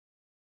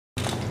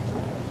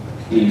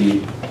ఈ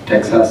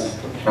టెక్సాస్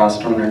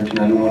రాష్ట్రం నుండి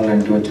నలుమూల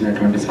నుండి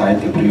వచ్చినటువంటి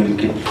సాహిత్య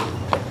ప్రియులకి,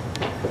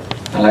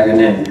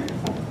 అలాగనే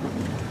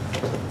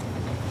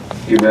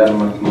ఈవేళ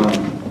మనకు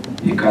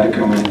ఈ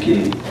కార్యక్రమానికి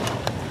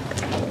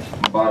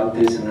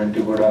భారతదేశం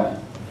నుండి కూడా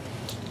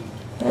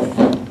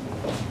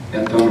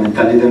ఎంతోమంది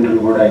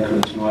తల్లిదండ్రులు కూడా ఇక్కడ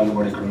వచ్చిన వాళ్ళు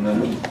కూడా ఇక్కడ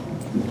ఉన్నారు.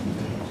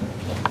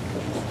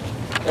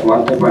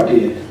 వారితో పాటు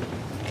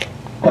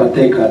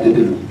ప్రత్యేక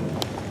అతిథులు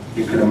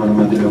ఇక్కడ మన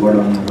మధ్యలో కూడా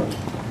ఉన్నారు.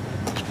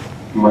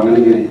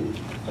 మంగళగిరి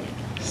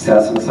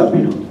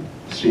శాసనసభ్యులు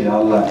శ్రీ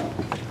ఆళ్ళ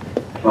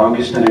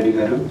రామకృష్ణారెడ్డి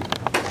గారు,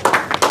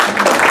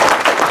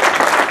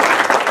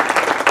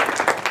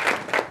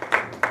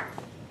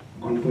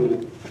 గుంటూరు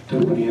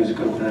తూర్పు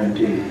నియోజకవర్గం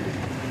నుండి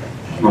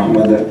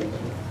మహమ్మద్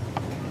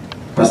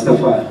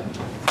ముస్తఫా,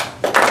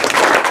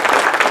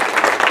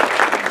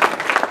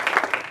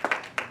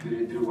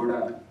 వీరిద్దరు కూడా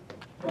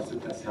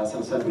ప్రస్తుత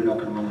శాసనసభ్యులు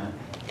అక్కడ మన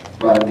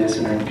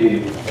భారతదేశం నుండి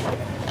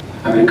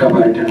అమెరికా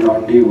పర్యటనలో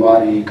ఉండి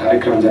వారి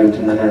కార్యక్రమం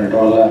జరుగుతుందనడం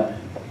వల్ల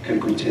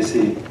ఇక్కడికి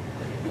వచ్చేసి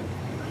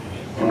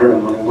ఉండడం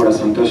మనకు కూడా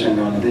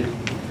సంతోషంగా ఉంది.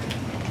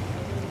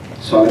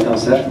 స్వాగతం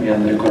సార్ మీ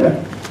అందరికీ కూడా.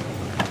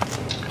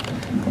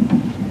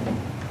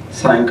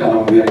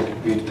 సాయంకాలం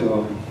వీటితో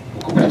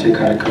ఒక పరిచయ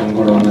కార్యక్రమం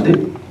కూడా ఉన్నది.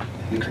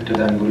 ఎందుకంటే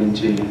దాని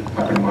గురించి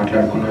అక్కడ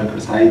మాట్లాడుకున్నాం.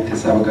 ఇక్కడ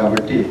సాహిత్య సభ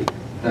కాబట్టి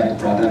దానికి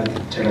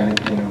ప్రాధాన్యత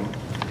ఇచ్చడానికి నేను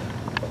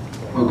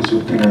ఒక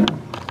చూపుతున్నాను.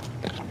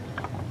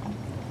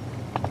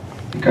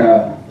 ఇక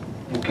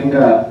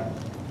ముఖ్యంగా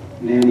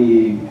నేను ఈ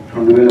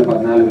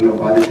 2014లో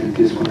బాధ్యతలు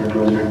తీసుకున్న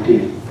రోజు నుండి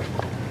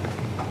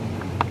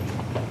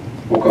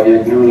ఒక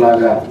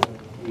యజ్ఞంలాగా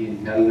ఈ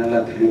నెల నెల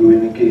తెలుగు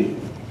వెన్నికి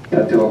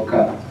ప్రతి ఒక్క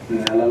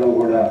నెలలో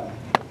కూడా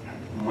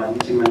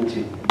మంచి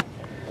మంచి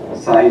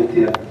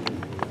సాహిత్య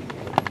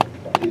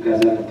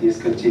గజాలను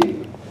తీసుకొచ్చి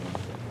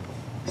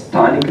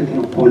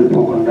స్థానికతను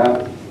కోల్పోకుండా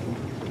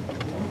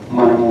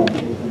మనము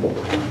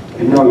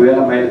ఎన్నో వేల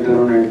మైళ్ళ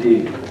దూరం నుండి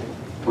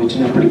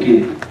వచ్చినప్పటికీ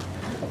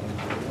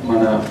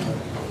మన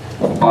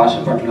భాష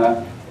పట్ల,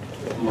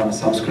 మన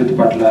సంస్కృతి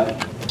పట్ల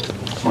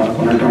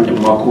మనకున్నటువంటి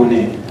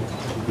మక్కువని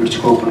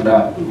విడుచుకోకుండా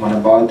మన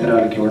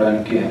భావితరాలకు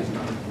ఇవ్వడానికి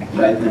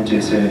ప్రయత్నం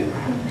చేసే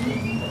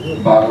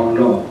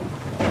భాగంలో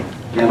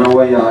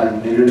 86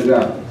 నెలలుగా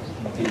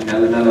ఈ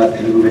నెల నెల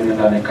తెలుగు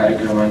వెన్నెల అనే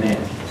కార్యక్రమాన్ని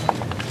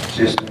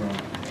చేస్తున్నాం.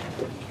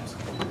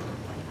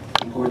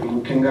 ఇంకోటి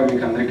ముఖ్యంగా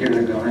మీకు అందరికీ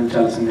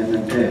గమనించాల్సింది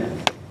ఏంటంటే,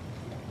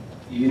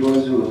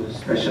 ఈరోజు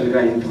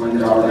స్పెషల్గా ఇంతమంది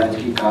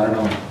రావడానికి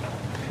కారణం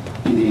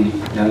ఇది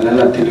నెల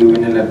నెల తెలుగు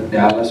వెన్నెల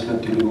డాలస్లో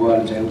తెలుగు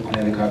వాళ్ళు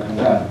జరుపుకునేది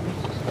కాకుండా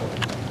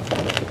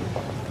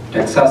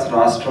టెక్సాస్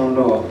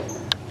రాష్ట్రంలో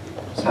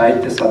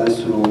సాహిత్య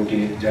సదస్సు ఒకటి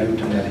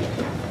జరుగుతున్నది.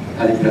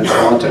 అది ప్రతి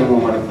సంవత్సరము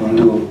మనకు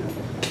ముందు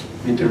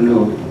మిత్రులు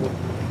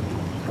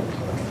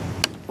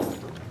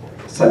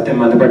సత్యం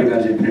మందపటి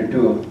గారు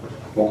చెప్పినట్టు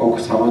ఒక్కొక్క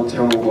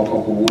సంవత్సరం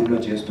ఒక్కొక్క ఊళ్ళో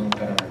చేస్తూ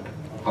ఉంటారు అన్నట్టు.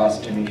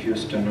 ఆస్టిన్,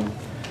 హ్యూస్టన్,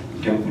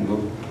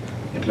 టెంపుల్,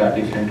 ఇట్లా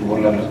డిఫరెంట్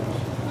ఊళ్ళలో.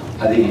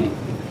 అది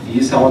ఈ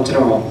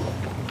సంవత్సరం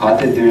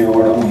ఆతిథ్యం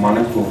ఇవ్వడం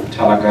మనకు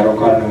చాలా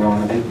గర్వకారణంగా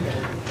ఉన్నది.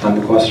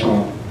 అందుకోసం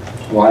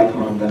వారికి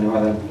మనం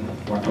ధన్యవాదాలు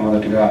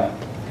మొట్టమొదటిగా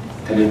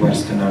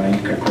తెలియపరుస్తున్నాను.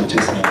 ఇక్కడికి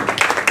వచ్చేసినాను.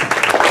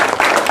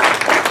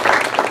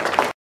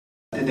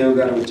 అతిదేవ్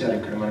గారు వచ్చారు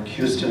ఇక్కడ మనకి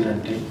హ్యూస్టన్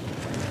అంటే.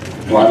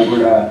 వారు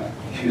కూడా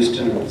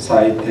హ్యూస్టన్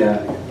సాహిత్య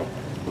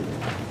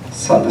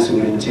సదస్సు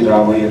గురించి,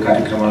 రాబోయే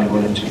కార్యక్రమాల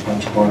గురించి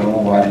పంచుకోవడం,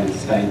 వారి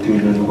సాహిత్య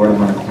విలువలు కూడా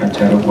మనకు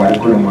పంచారు.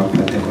 వారికి కూడా మాకు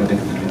ప్రత్యేక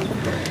కృతజ్ఞతలు.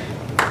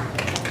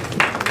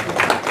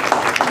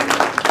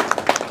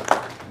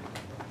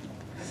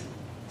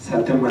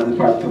 సత్యం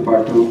మందిపాటితో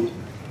పాటు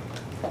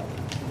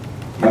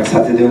మన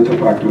సత్యదేవ్తో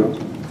పాటు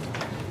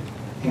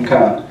ఇంకా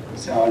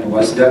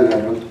వసుదా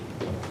గారు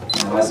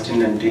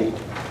ఆస్టిన్ అంటే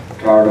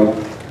రావడం,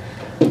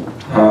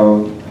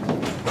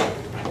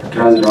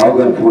 రావు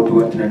గారు ఫోర్ట్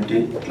వర్త్ అంటే,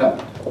 ఇట్లా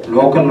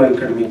లోకల్లో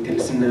ఇక్కడ మీకు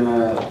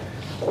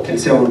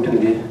తెలిసే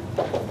ఉంటుంది.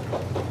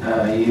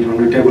 ఈ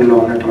 2 టేబుల్లో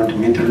ఉన్నటువంటి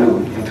మిత్రులు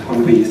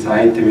ఇంతకుముందు ఈ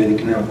సాహిత్య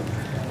వేదికన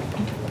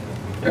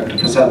డాక్టర్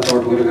ప్రసాద్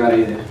తోటకూరు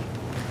గారి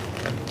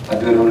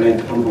ఆధ్వర్యంలో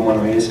ఇంతకుముందు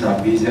మనం వేసిన ఆ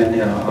బీజాన్ని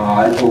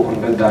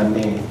ఆరిపోకుండా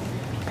దాన్ని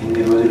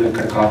ఇన్ని రోజులు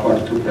ఇక్కడ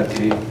కాపాడుతూ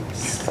ప్రతి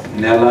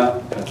నెల,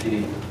 ప్రతి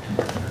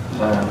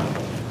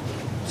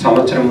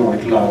సంవత్సరము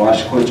ఇట్లా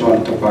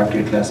వార్షికోత్సవాలతో పాటు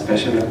ఇట్లా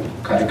స్పెషల్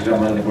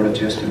కార్యక్రమాలను కూడా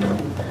చేస్తున్నాం.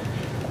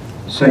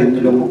 సో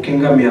ఇందులో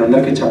ముఖ్యంగా మీ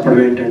అందరికీ చెప్పడం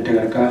ఏంటంటే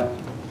కనుక,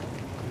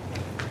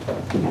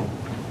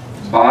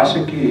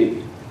 భాషకి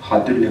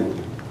హద్దులు లేవు.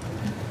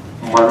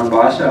 మన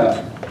భాష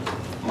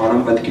మనం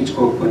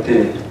బతికించుకోకపోతే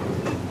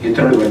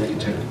ఇతరులు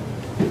బతికించరు.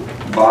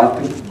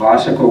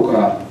 భాషకు ఒక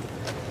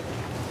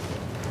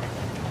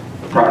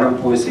ప్రాణం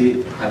పోసి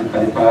అది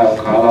 10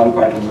 కాలాల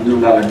పాటు ముందు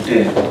ఉండాలంటే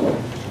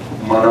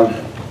మనం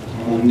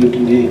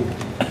ముందుటిని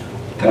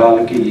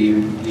తరాలకి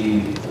ఈ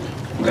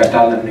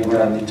ఘట్టాలన్నీ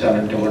కూడా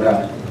అందించాలంటే కూడా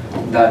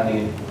దాన్ని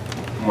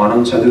మనం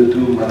చదువుతూ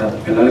మన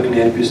పిల్లలకి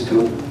నేర్పిస్తూ,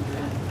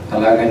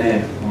 అలాగనే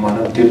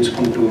మనం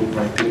తెలుసుకుంటూ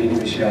మనకు తెలియని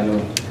విషయాలు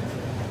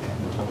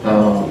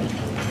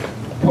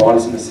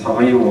పోవాల్సిన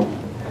సమయము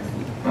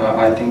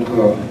ఐ థింక్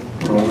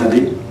ఇప్పుడు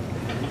ఉన్నది.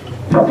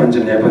 ప్రపంచ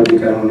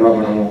నేపథ్యకరంలో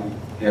మనము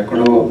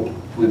ఎక్కడో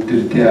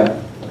వృత్తిరీత్యా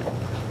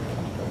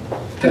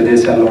ఇతర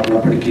దేశాల్లో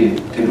ఉన్నప్పటికీ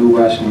తెలుగు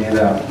భాష మీద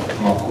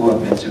మక్కువ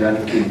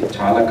పెంచడానికి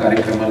చాలా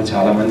కార్యక్రమాలు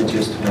చాలామంది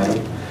చేస్తున్నారు.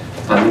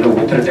 అందులో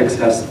ఉత్తర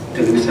టెక్సాస్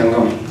తెలుగు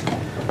సంఘం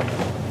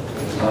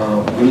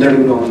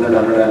ముందడుగులో ఉందని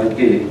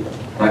అనడానికి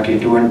నాకు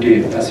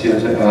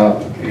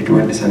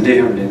ఎటువంటి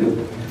సందేహం లేదు.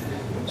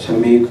 సో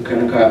మీకు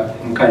కనుక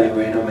ఇంకా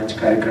ఏవైనా మంచి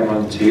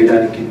కార్యక్రమాలు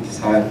చేయడానికి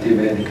సాహిత్య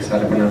వేదిక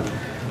సరఫన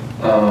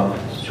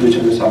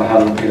సూచనలు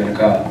సలహాలు ఉంటే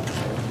కనుక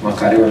మా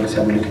కార్యవర్గ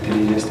సభ్యులకి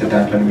తెలియజేస్తే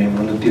దాంట్లో మేము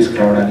ముందుకు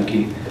తీసుకురావడానికి,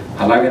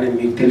 అలాగనే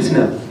మీకు తెలిసిన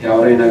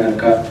ఎవరైనా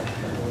కనుక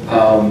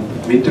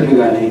మిత్రులు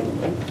కానీ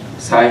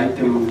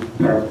సాహిత్యం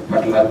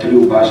పట్ల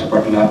తెలుగు భాష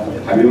పట్ల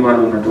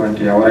అభిమానం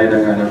ఉన్నటువంటి ఎవరైనా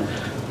కానీ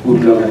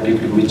ఊర్లో కనుక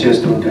ఇక్కడికి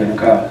విచ్చేస్తూ ఉంటే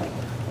కనుక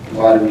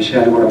వారి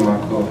విషయాలు కూడా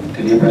మాకు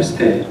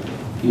తెలియపరిస్తే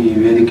ఈ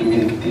వేదిక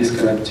మీదకి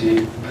తీసుకువచ్చి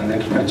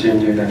అందరికీ పరిచయం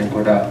చేయడానికి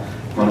కూడా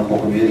మనకు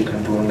ఒక వేదిక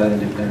అంటూ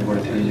ఉండాలని చెప్పి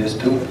కూడా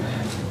తెలియజేస్తూ,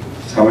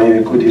 సమయం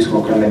ఎక్కువ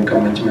తీసుకోకుండా ఇంకా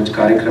మంచి మంచి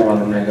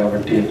కార్యక్రమాలు ఉన్నాయి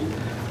కాబట్టి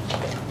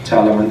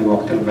చాలామంది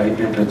వక్తలు బయట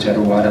నుండి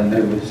వచ్చారు,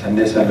 వారందరి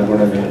సందేశాలు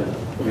కూడా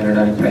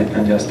వినడానికి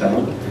ప్రయత్నం చేస్తాను.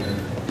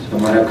 సో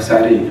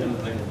మరొకసారి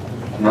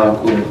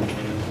నాకు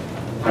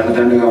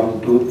అండదండగా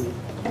ఉంటూ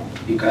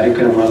ఈ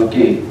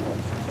కార్యక్రమాలకి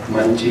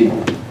మంచి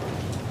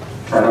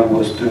ప్రాణం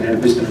పోస్తూ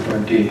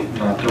నడిపిస్తున్నటువంటి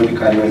నా తోటి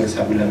కార్యవర్గ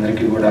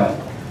సభ్యులందరికీ కూడా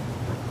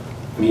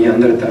మీ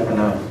అందరి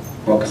తరఫున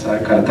ఒకసారి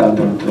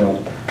కరతాళంతో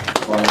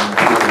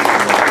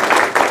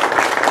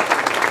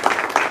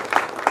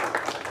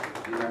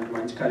ఇలాంటి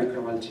మంచి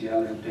కార్యక్రమాలు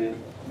చేయాలంటే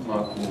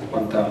మాకు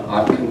కొంత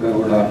ఆర్థికంగా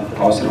కూడా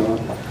అవసరము.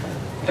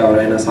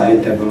 ఎవరైనా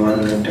సాహిత్య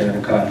అభిమానులు ఉంటే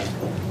కనుక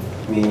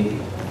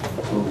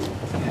మీకు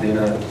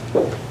ఏదైనా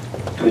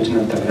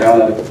తోచినంత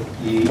విరాళాలు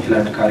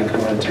ఇలాంటి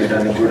కార్యక్రమాలు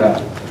చేయడానికి కూడా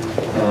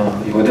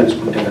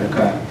ఇవ్వదలుచుకుంటే కనుక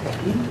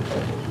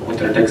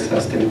ఉత్తర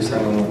టెక్సాస్ తెలుగు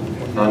సంఘము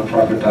non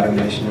profit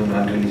organisation,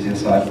 non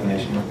religious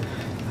organisation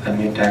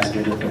అన్ని ట్యాక్స్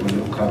డిడక్టబుల్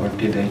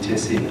కాబట్టి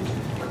దయచేసి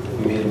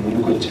మీరు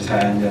ముందుకు వచ్చి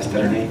సహాయం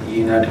చేస్తారని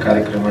ఈనాటి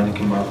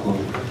కార్యక్రమానికి మాకు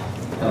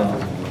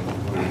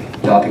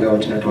దాతగా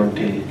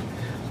వచ్చినటువంటి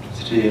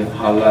శ్రీ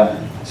హల్లా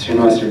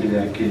శ్రీనివాసరెడ్డి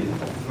గారికి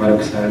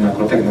మరొకసారి నా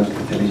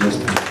కృతజ్ఞతలు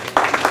తెలియజేస్తున్నాను.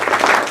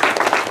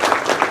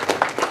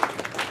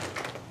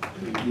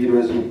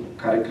 ఈరోజు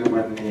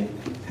కార్యక్రమాన్ని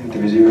ఇంత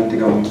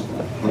విజయవంతంగా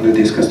ముందుకు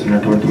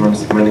తీసుకొస్తున్నటువంటి మన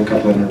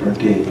సినిమానికర్లో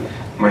ఉన్నటువంటి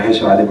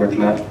మహేష్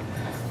ఆదిపట్ల,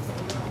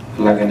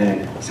 అలాగనే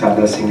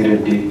సాదా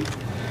సింగిరెడ్డి,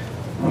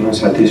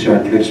 సతీష్,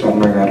 అట్లీ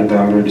స్వర్ణ గారు,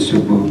 దామిరెడ్డి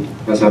సుబ్బు,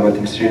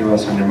 బసాపతి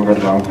శ్రీనివాస, నిమ్మగడ్డ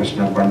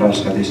రామకృష్ణ, బండారు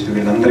సతీష్,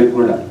 వీళ్ళందరికీ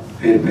కూడా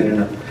పేరు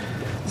పేరున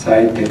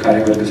సాహిత్య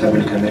కార్యవర్గ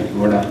సభ్యులకి అందరికీ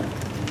కూడా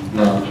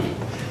నా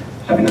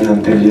అభినందన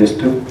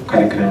తెలియజేస్తూ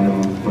కార్యక్రమం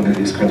ముందుకు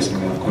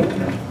తీసుకెళ్లాల్సిందిగా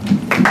కోరుతున్నాను.